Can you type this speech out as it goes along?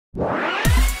Alright,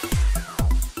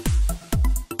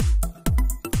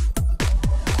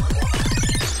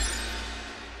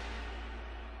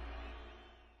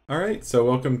 so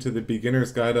welcome to the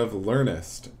Beginner's Guide of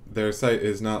Learnist. Their site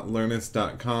is not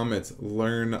learnist.com, it's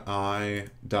learni.st,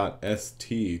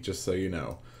 just so you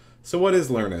know. So what is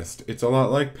Learnist? It's a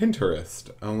lot like Pinterest,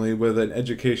 only with an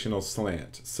educational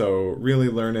slant. So really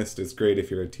Learnist is great if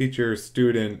you're a teacher,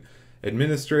 student,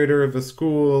 administrator of a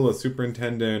school, a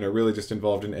superintendent, or really just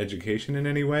involved in education in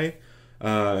any way.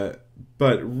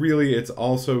 But really it's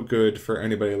also good for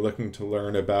anybody looking to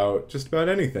learn about just about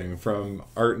anything, from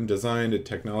art and design to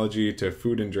technology to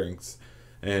food and drinks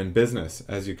and business,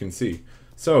 as you can see.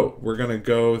 So we're going to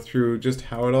go through just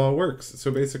how it all works. So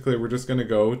basically we're just going to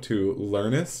go to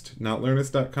Learnist, not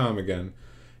learnist.com again,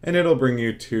 and it'll bring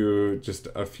you to just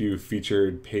a few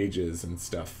featured pages and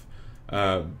stuff.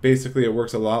 Basically it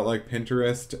works a lot like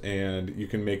Pinterest, and you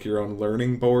can make your own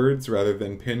learning boards rather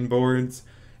than pin boards.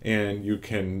 And you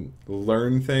can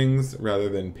learn things rather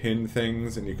than pin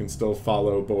things, and you can still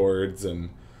follow boards and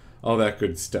all that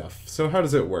good stuff. So how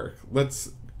does it work?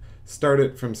 Let's start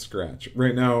it from scratch.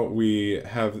 Right now we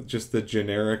have just the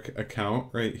generic account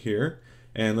right here,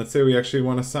 and let's say we actually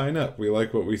want to sign up. We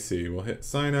like what we see. We'll hit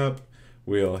sign up,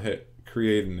 we'll hit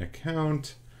create an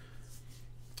account.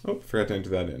 Oh, forgot to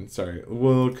enter that in, sorry.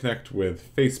 We'll connect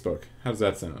with Facebook. How does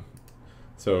that sound?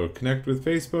 So connect with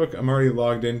Facebook. I'm already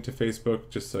logged into Facebook,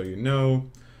 just so you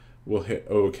know. We'll hit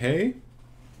OK.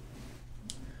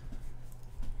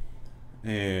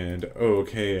 And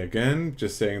OK again,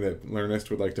 just saying that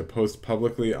Learnist would like to post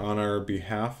publicly on our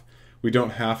behalf. We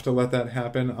don't have to let that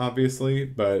happen, obviously,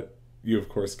 but you of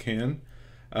course can.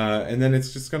 And then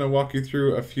it's just going to walk you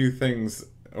through a few things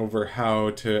over how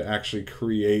to actually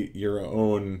create your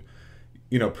own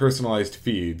personalized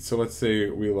feed. So let's say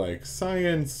we like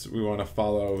science, we want to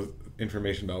follow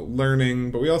information about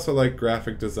learning, but we also like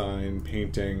graphic design,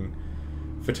 painting,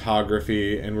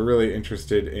 photography, and we're really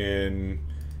interested in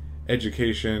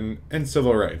education and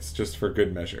civil rights, just for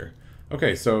good measure.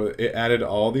 Okay, so it added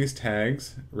all these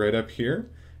tags right up here,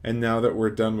 and now that we're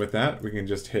done with that, we can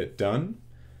just hit done,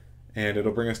 and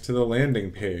it'll bring us to the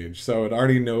landing page. So it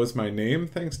already knows my name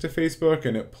thanks to Facebook,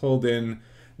 and it pulled in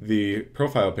the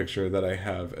profile picture that I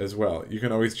have as well. You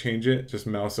can always change it, just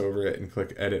mouse over it and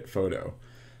click edit photo.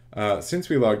 Since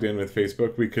we logged in with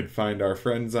Facebook, we could find our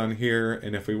friends on here,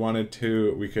 and if we wanted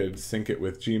to, we could sync it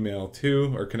with Gmail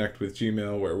too, or connect with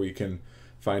Gmail where we can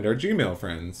find our Gmail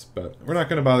friends. But we're not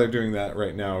going to bother doing that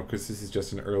right now because this is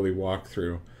just an early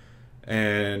walkthrough.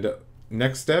 And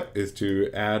next step is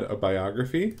to add a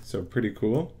biography, so pretty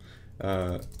cool.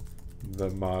 The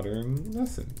Modern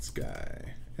Lessons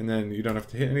Guy. And then you don't have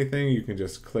to hit anything, you can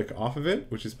just click off of it,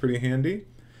 which is pretty handy.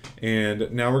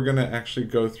 And now we're going to actually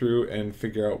go through and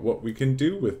figure out what we can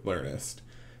do with Learnist.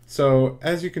 So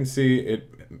as you can see,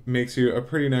 it makes you a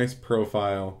pretty nice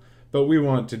profile, but we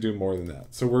want to do more than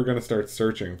that. So we're going to start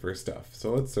searching for stuff.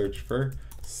 So let's search for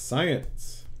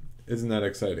science. Isn't that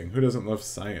exciting? Who doesn't love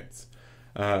science?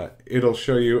 It'll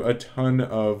show you a ton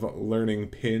of learning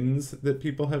pins that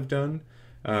people have done.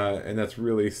 And that's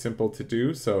really simple to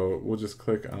do, so we'll just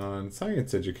click on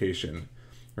science education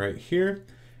right here,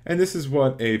 and this is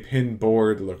what a pin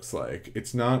board looks like.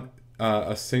 It's not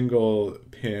a single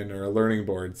pin or a learning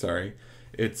board, sorry.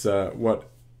 It's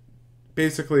what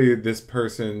basically this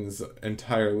person's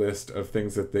entire list of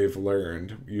things that they've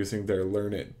learned using their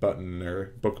Learn It button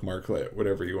or bookmarklet,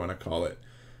 whatever you want to call it.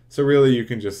 So really you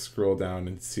can just scroll down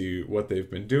and see what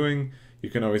they've been doing. You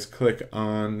can always click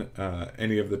on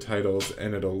any of the titles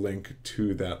and it'll link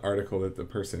to that article that the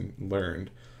person learned.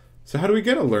 So how do we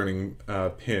get a learning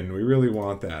pin? We really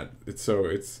want that. It's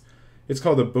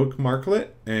called a bookmarklet,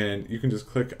 and you can just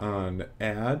click on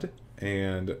add,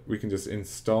 and we can just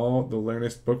install the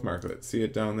Learnist bookmarklet. See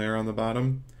it down there on the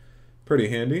bottom? Pretty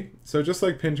handy. So just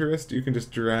like Pinterest, you can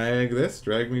just drag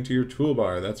me to your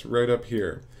toolbar. That's right up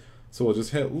here. So we'll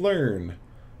just hit learn.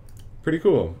 Pretty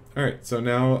cool. Alright, so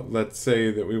now let's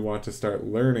say that we want to start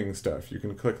learning stuff. You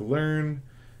can click learn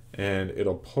and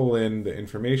it'll pull in the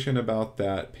information about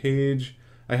that page.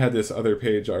 I had this other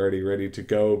page already ready to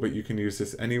go, but you can use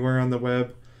this anywhere on the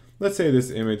web. Let's say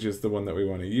this image is the one that we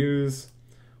want to use.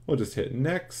 We'll just hit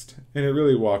next, and it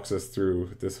really walks us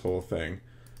through this whole thing.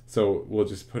 So we'll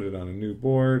just put it on a new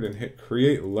board and hit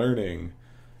create learning.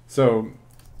 So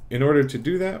in order to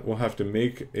do that, we'll have to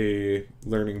make a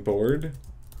learning board.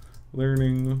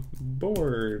 Learning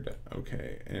board,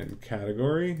 okay, and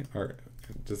category, art,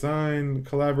 design,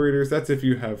 collaborators. That's if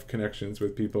you have connections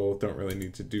with people, don't really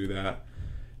need to do that,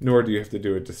 nor do you have to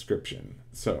do a description.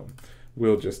 So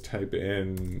we'll just type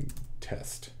in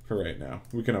test for right now.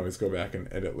 We can always go back and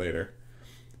edit later.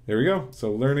 There we go.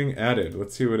 So learning added.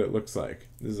 Let's see what it looks like.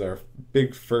 This is our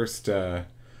big first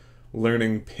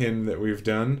learning pin that we've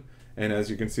done. And as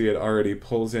you can see, it already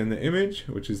pulls in the image,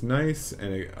 which is nice,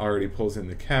 and it already pulls in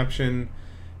the caption.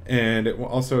 And it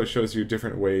also shows you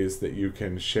different ways that you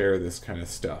can share this kind of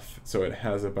stuff. So it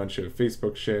has a bunch of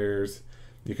Facebook shares.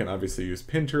 You can obviously use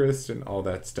Pinterest and all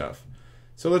that stuff.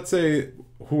 So let's say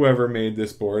whoever made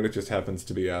this board, it just happens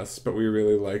to be us, but we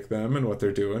really like them and what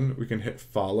they're doing. We can hit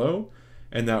follow,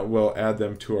 and that will add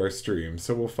them to our stream.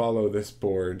 So we'll follow this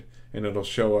board, and it'll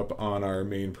show up on our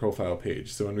main profile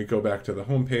page. So when we go back to the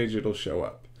home page, it'll show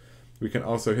up. We can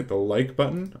also hit the like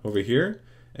button over here,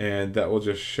 and that will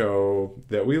just show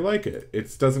that we like it.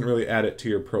 It doesn't really add it to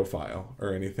your profile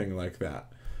or anything like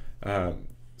that.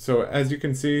 So as you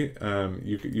can see,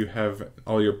 you have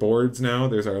all your boards now.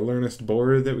 There's our Learnist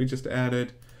board that we just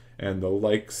added, and the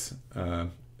likes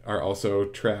are also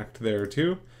tracked there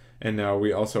too. And now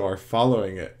we also are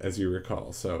following it, as you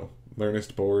recall. So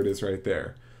Learnist board is right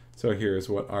there. So here's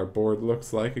what our board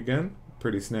looks like again,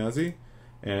 pretty snazzy.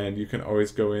 And you can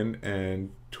always go in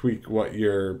and tweak what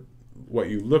you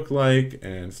look like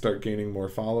and start gaining more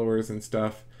followers and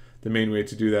stuff. The main way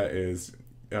to do that is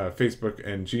Facebook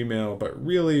and Gmail, but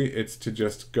really it's to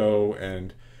just go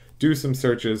and do some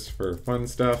searches for fun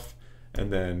stuff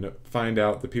and then find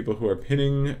out the people who are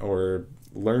pinning or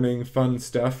learning fun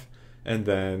stuff and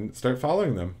then start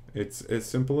following them. It's as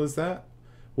simple as that.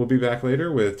 We'll be back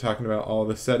later with talking about all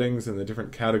the settings and the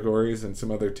different categories and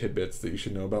some other tidbits that you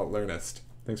should know about Learnist.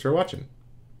 Thanks for watching.